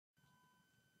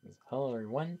Hello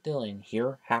everyone, Dylan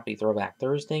here. Happy Throwback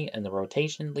Thursday, and the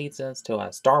rotation leads us to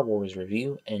a Star Wars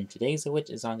review, and today's of which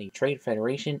is on the Trade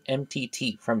Federation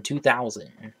MTT from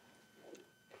 2000.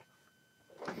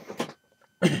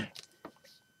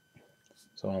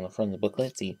 So on the front of the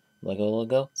booklet, the Lego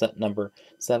logo, set number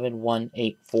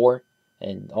 7184,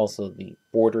 and also the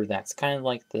border that's kind of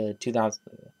like the 2000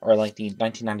 or like the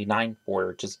 1999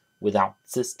 border, just without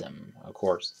system, of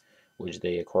course, which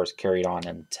they of course carried on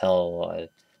until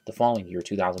the following year,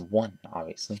 2001,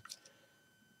 obviously.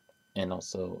 And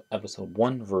also episode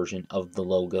 1 version of the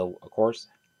logo, of course,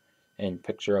 and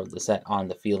picture of the set on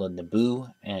the field of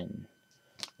Naboo, and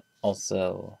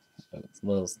also a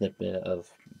little snippet of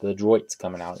the droids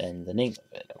coming out and the name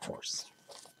of it, of course.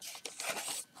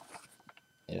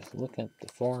 If you look at the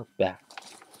far back,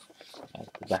 at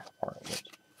the back part of it,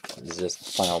 is just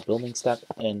the final building step,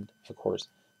 and of course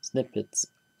snippet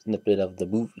of the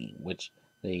movie, which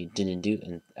they didn't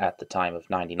do at the time of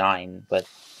 '99, but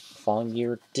the following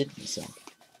year did do so.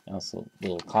 And also a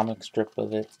little comic strip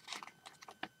of it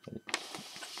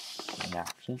in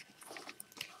action,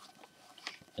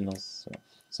 and also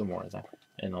some more of that,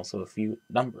 and also a few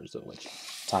numbers of which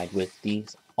tied with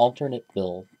these alternate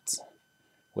builds,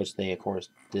 which they of course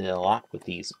did a lot with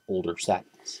these older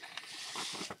sets.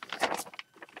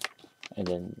 And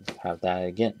then have that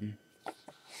again.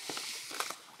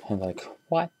 And like,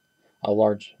 what? A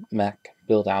large mech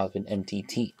built out of an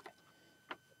MTT.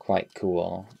 Quite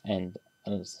cool. And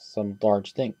some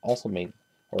large thing also made,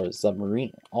 or a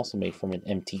submarine also made from an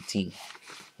MTT.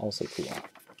 Also cool.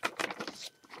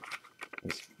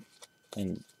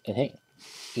 And hey,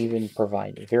 even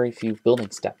provide very few building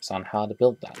steps on how to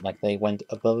build that. Like they went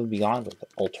above and beyond with the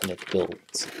alternate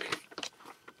builds.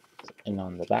 And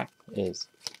on the back is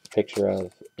a picture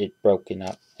of it broken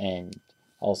up, and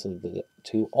also the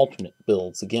two alternate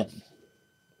builds again.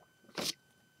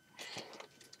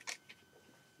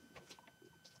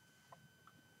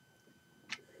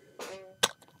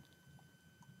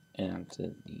 And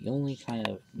the only kind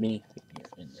of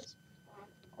minifigure in this,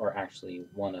 or actually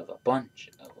one of a bunch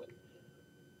of it,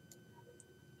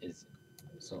 is,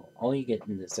 so all you get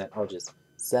in this set are just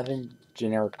 7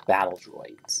 generic battle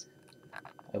droids,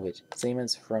 which same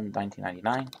as from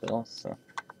 1999, but also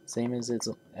same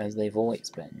as they've always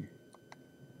been.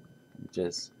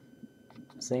 Just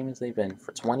same as they've been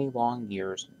for 20 long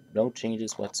years, no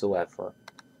changes whatsoever.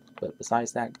 But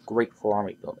besides that, great for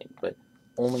army building, but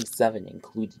only 7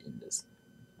 included in this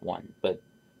one, but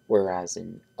whereas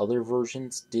in other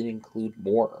versions did include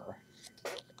more.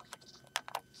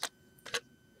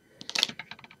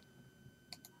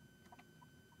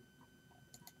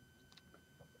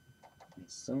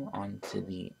 So on to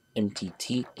the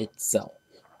MTT itself,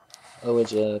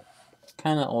 which a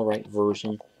kind of alright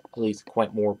version, at least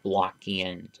quite more blocky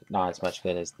and not as much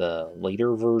good as the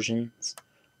later versions,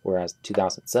 whereas the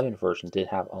 2007 version did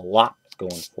have a lot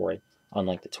going for it,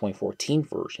 unlike the 2014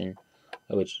 version,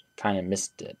 which kind of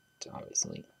missed it,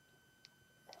 obviously.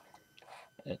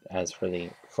 As for the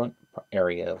front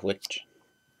area, of which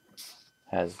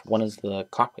has one of the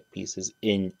cockpit pieces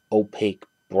in opaque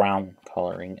brown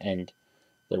coloring, and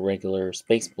the regular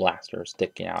space blaster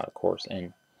sticking out, of course,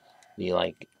 and the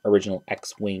like original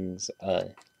X-wings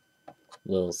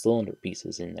little cylinder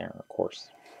pieces in there, of course.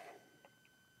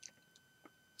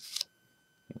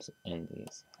 And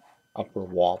this upper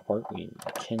wall part we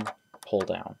can pull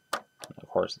down, of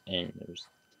course, and there's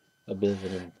a bit of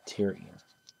an interior,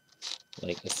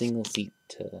 like a single seat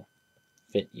to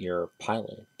fit your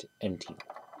pilot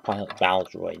battle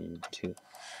droid into,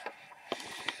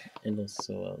 and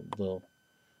also a little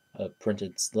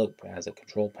printed slope as a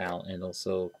control panel, and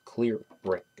also clear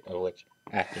brick, which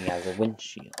acting as a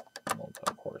windshield,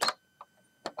 of course.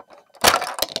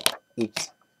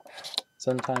 Oops.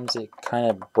 Sometimes it kind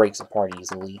of breaks apart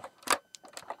easily,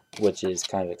 which is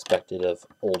kind of expected of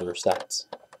older sets.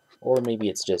 Or maybe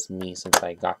it's just me since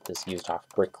I got this used off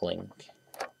Bricklink.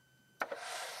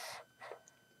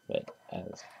 But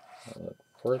as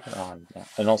further on,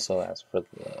 and also as for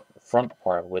the front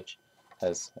part, which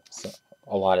has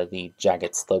a lot of the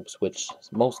jagged slopes which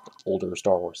most older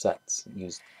Star Wars sets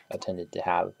tended to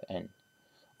have, and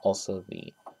also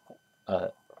the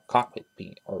cockpit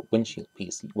piece or windshield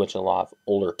piece, which a lot of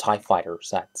older TIE Fighter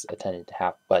sets tended to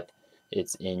have, but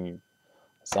it's in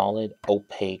solid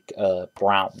opaque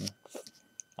brown.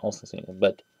 Also,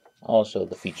 but I'll show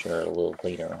the feature a little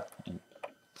later. And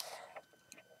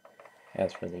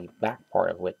as for the back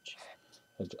part of which,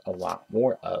 there's a lot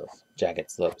more of jagged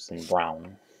slopes in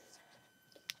brown,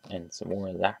 and some more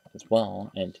of that as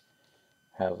well, and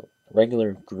have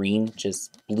regular green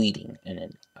just bleeding,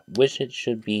 and wish it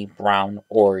should be brown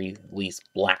or at least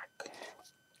black.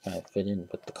 Kind of fit in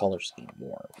with the color scheme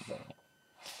more.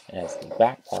 It has the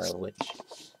back part, which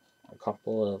a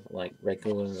couple of like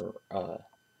regular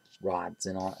rods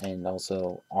and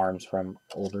also arms from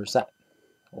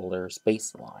older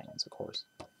space lines, of course.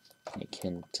 You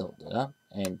can tilt it up,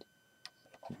 and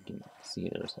you can see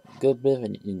there's a good bit of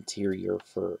an interior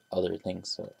for other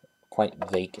things, so quite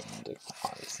vacant,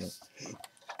 obviously.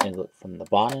 And look, from the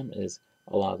bottom is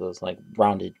a lot of those like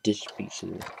rounded dish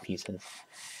pieces,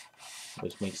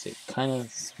 which makes it kind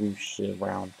of swoosh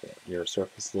around your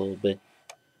surface a little bit.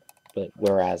 But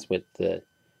whereas with the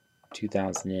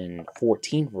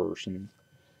 2014 version,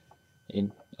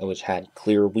 which had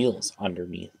clear wheels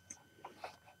underneath.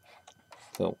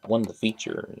 So one of the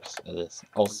features of this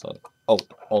also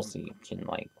you can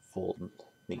like fold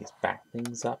these back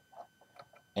things up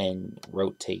and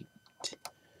rotate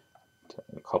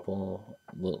a couple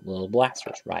little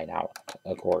blasters right out,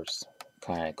 of course.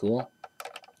 Kind of cool.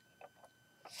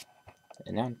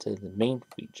 And on to the main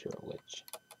feature,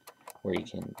 where you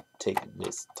can take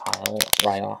this tile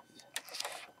right off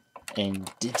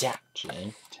and detach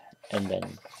it, and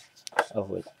then of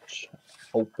which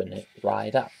open it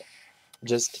right up.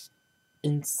 Just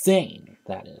insane,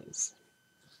 that is.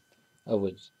 Of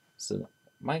which, so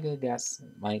my good guess,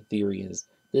 my theory is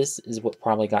this is what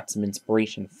probably got some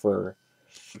inspiration for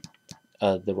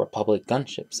the Republic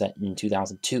gunship set in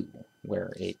 2002,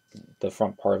 where the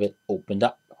front part of it opened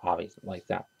up, obviously, like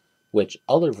that. Which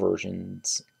other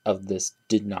versions of this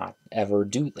did not ever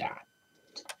do that.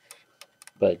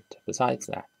 But besides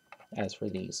that, as for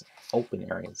these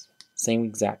open areas, same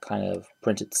exact kind of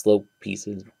printed slope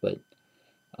pieces, but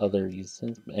other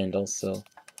uses, and also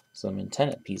some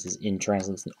antenna pieces in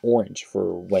translucent orange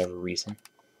for whatever reason.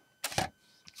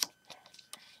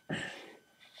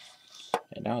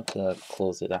 And now to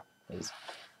close it up is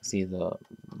see the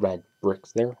red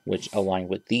bricks there, which align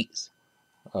with these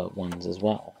ones as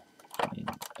well. And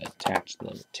attach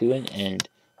them to it and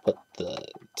put the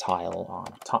tile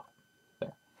on top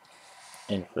there.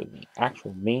 And for the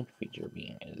actual main feature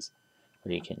being is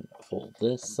where you can fold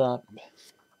this up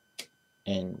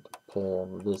and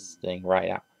pull this thing right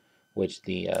out, which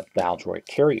the Baldroid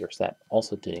carrier set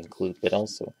also did include, but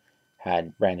also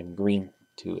had random green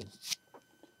to it.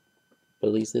 But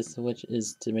at least this switch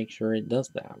is to make sure it does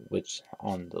that, which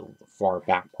on the far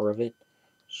back part of it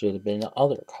should have been the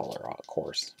other color, of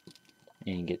course.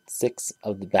 And you get 6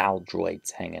 of the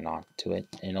Baldroids hanging on to it,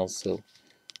 and also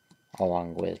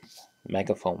along with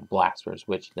megaphone blasters,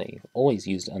 which they've always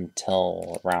used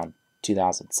until around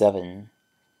 2007.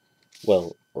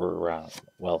 Well,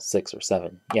 or 6 or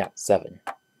 7. Yeah, 7.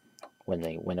 When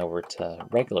they went over to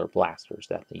regular blasters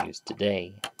that they use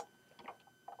today.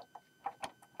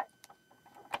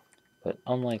 But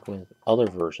unlike with other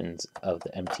versions of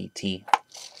the MTT,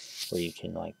 where you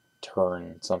can like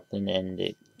turn something and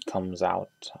it comes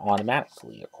out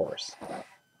automatically, of course.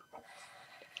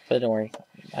 But don't worry,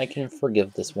 I can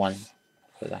forgive this one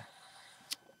for that.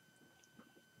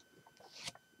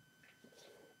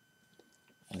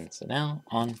 And so now,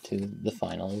 on to the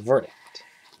final verdict.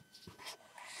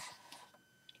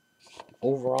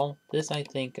 Overall, this I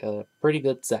think a pretty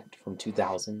good set from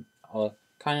 2000.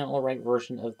 Kind of alright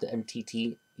version of the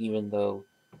MTT, even though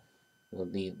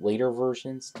the later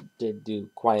versions did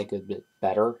do quite a good bit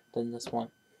better than this one.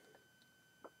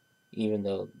 Even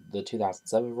though the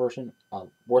 2007 version,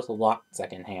 worth a lot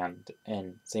secondhand,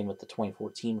 and same with the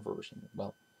 2014 version.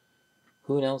 Well,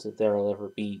 who knows if there will ever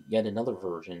be yet another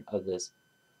version of this,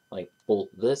 like both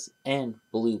this and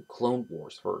Blue Clone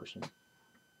Wars version.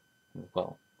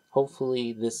 Well,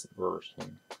 hopefully this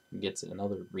version gets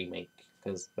another remake,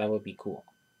 because that would be cool.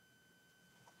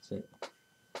 Since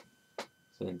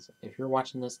if you're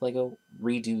watching this LEGO,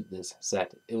 redo this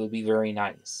set. It would be very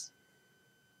nice.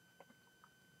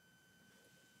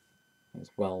 As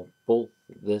well, both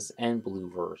this and blue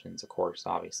versions, of course,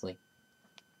 obviously.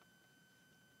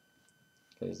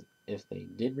 Because if they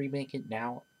did remake it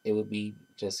now, it would be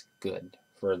just good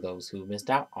for those who missed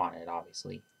out on it,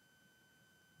 obviously.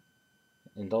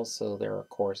 And also, they're, of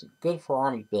course, good for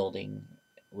army building,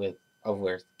 with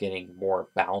getting more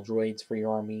Baldroids for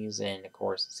your armies, and of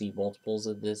course, see multiples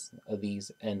of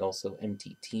these, and also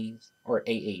MTTs, or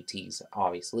AATs,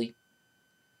 obviously.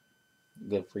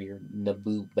 Good for your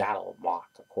Naboo battle mock,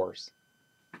 of course.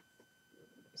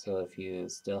 So if you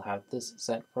still have this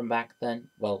set from back then,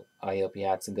 well, I hope you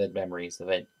had some good memories of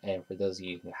it. And for those of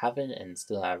you who haven't and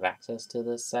still have access to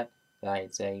this set, then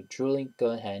I'd say truly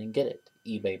go ahead and get it.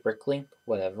 eBay, Bricklink,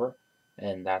 whatever.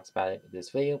 And that's about it for this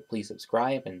video. Please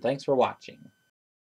subscribe, and thanks for watching.